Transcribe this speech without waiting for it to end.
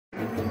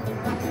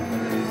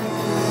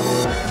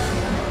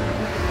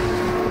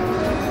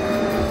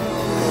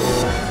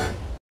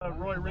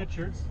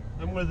Richards.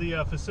 I'm with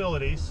the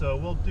facility, so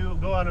we'll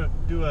go on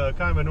and do a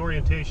kind of an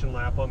orientation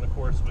lap on the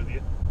course with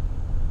you.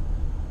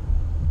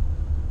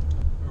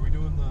 Are we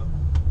doing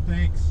the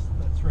thanks?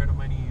 That's right on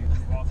my knees.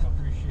 Welcome.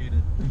 Appreciate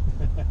it.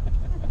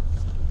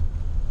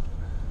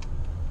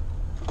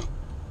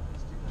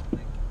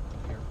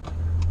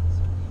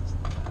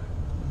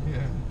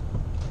 Yeah.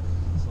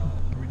 So,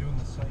 are we doing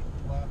the site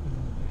lap in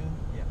the van?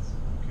 Yes.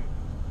 Okay.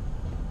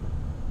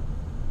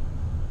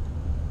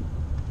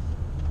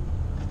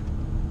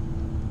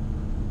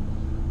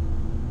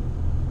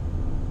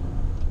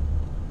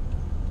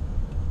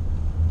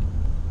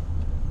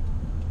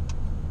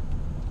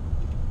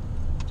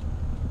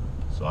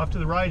 So off to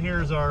the right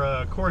here is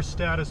our course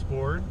status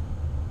board.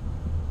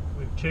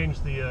 We've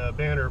changed the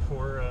banner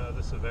for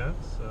this event,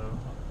 so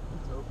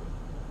It's open.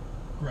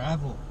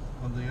 Gravel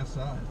on the SI.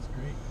 It's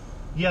great.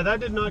 yeah, that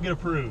did not get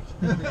approved.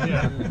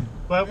 Yeah,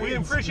 but we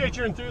appreciate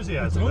your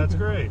enthusiasm. It's That's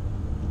open. great.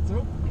 It's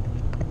open.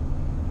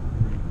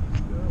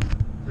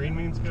 Green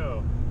means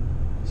go.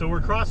 So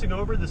we're crossing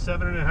over the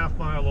 7.5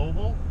 mile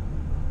oval.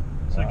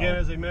 So Wow. again,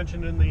 as I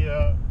mentioned in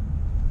the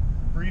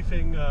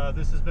briefing,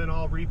 this has been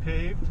all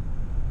repaved.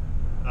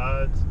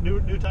 It's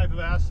new type of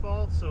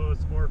asphalt, so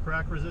it's more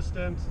crack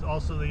resistant.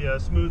 Also, the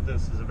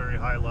smoothness is a very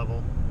high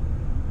level.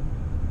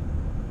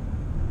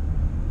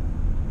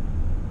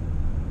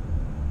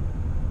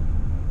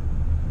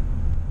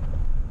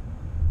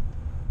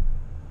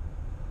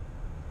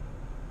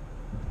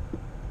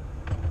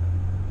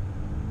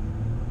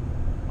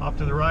 Off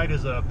to the right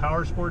is a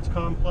powersports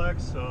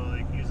complex, so they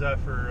can use that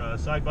for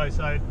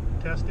side-by-side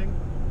testing.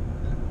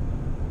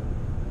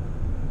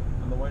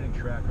 On the winding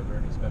track, are there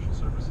any special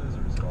services,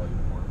 or is it all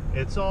uniform?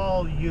 It's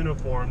all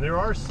uniform. There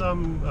are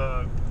some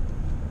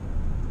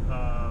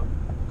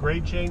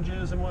grade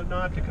changes and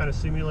whatnot to kind of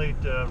simulate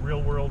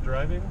real-world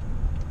driving.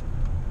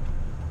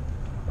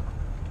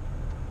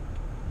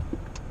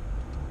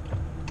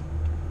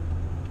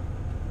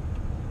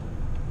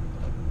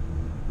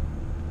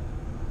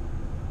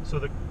 So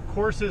the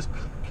course is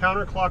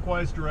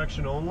counterclockwise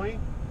direction only.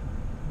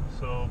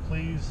 So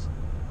please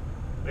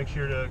make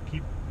sure to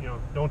keep,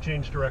 don't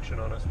change direction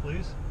on us,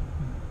 please.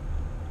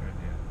 Good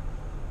idea.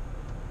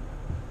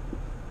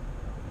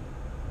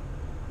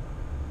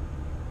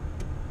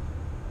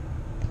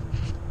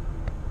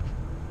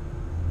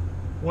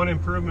 One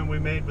improvement we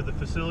made with the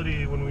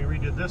facility when we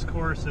redid this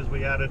course is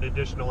we added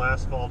additional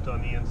asphalt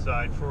on the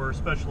inside for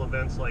special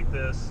events like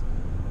this.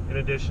 In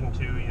addition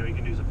to, you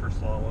can use it for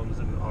slaloms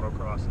and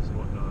autocrosses and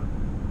whatnot.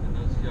 And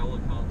those yellow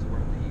cones were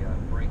the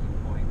braking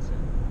points and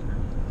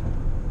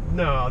turning.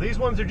 No, these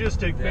ones are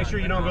just to make sure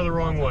you don't go the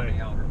wrong way. On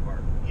the outer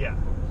part. Yeah.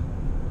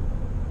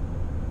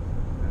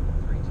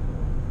 3, 2,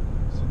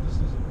 1. So this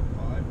is a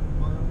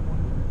 5-mile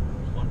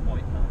one?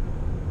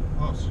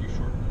 1.9. Oh, so you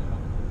shortened it out.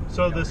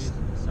 So Yeah, this, we're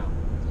using the south.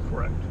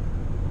 correct.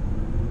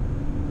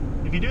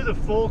 If you do the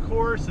full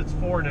course, it's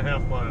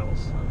 4.5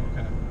 miles.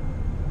 Okay.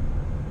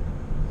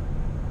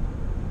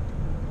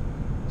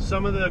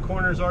 Some of the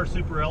corners are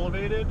super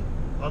elevated.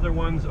 Other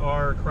ones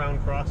are crown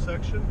cross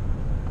section.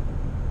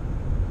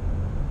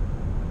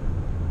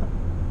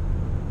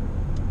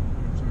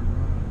 Here's our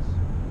rise.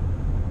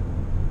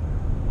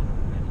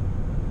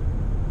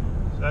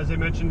 So as I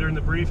mentioned during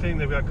the briefing,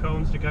 they've got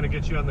cones to kind of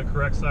get you on the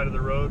correct side of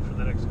the road for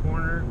the next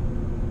corner.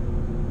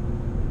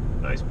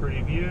 Nice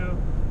pretty view.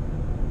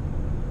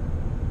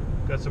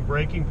 Got some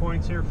braking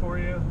points here for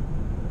you.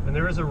 And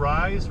there is a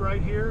rise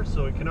right here,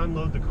 so it can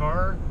unload the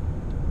car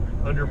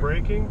under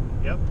braking.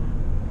 Yep.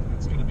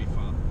 That's going to be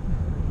fun.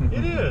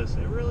 It is.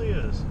 It really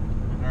is.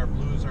 And our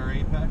blues are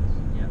apex.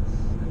 Yes.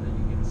 And then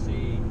you can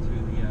see to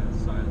the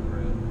side of the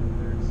road,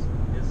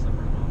 is some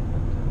runoff.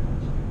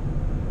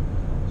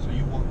 So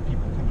you want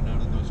people coming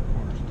out of those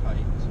corners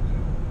tight. So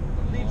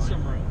they don't Leave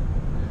some room.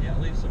 Yeah,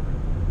 leave some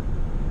room.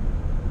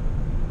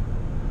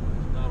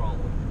 Not all of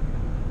it.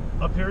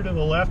 Up here to the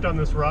left on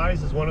this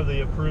rise is one of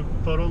the approved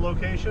photo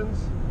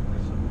locations.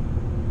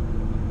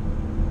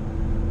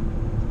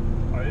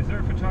 Is there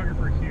a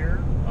photographer here,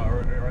 or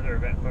are there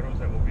event photos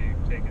that will be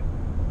taken?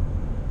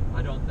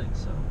 I don't think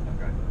so.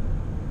 Okay.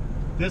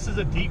 This is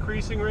a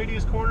decreasing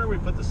radius corner. We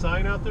put the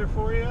sign out there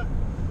for you.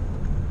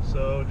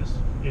 So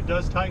it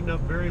does tighten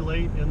up very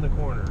late in the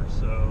corner.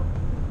 So.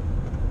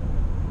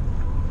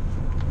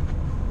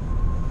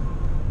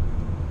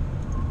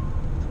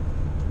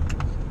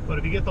 But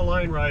if you get the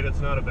line right,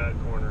 it's not a bad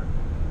corner.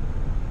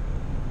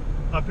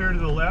 Up here to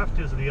the left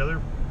is the other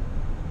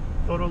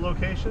photo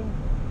location.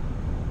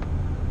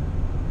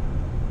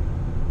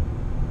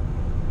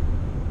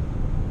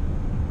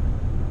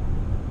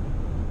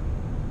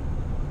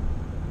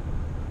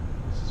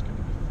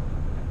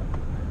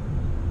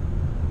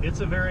 It's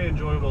a very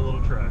enjoyable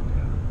little track.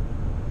 Yeah.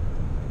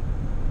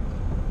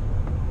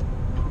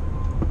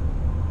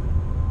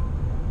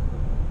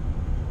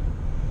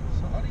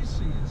 So how do you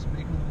see us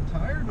making little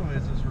tire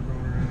noises we're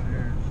going around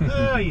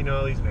here? You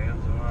know these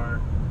vans are.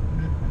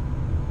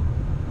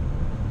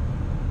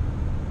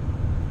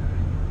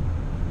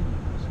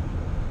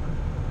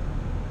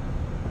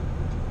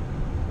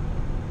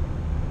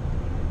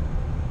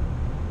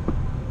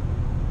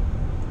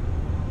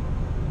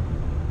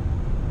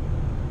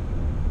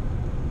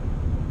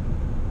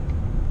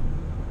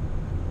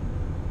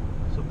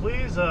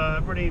 please,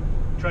 everybody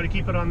try to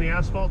keep it on the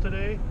asphalt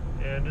today.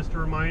 And just a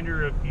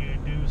reminder, if you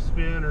do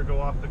spin or go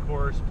off the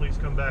course, please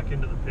come back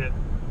into the pit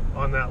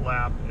on that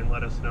lap and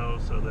let us know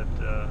so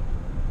that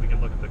we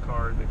can look at the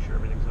car and make sure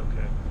everything's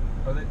okay.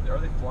 Are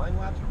they flying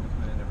laps, or are we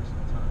coming in every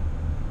single time?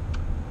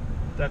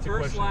 That's a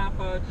First question.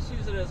 lap, just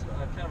use it as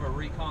kind of a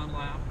recon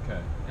lap. Okay.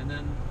 And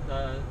then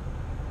the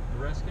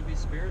rest can be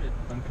spirited.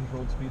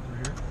 Uncontrolled speed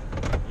through here?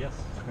 Yes.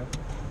 Okay.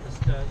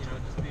 Just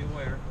just be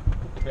aware.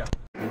 Yeah.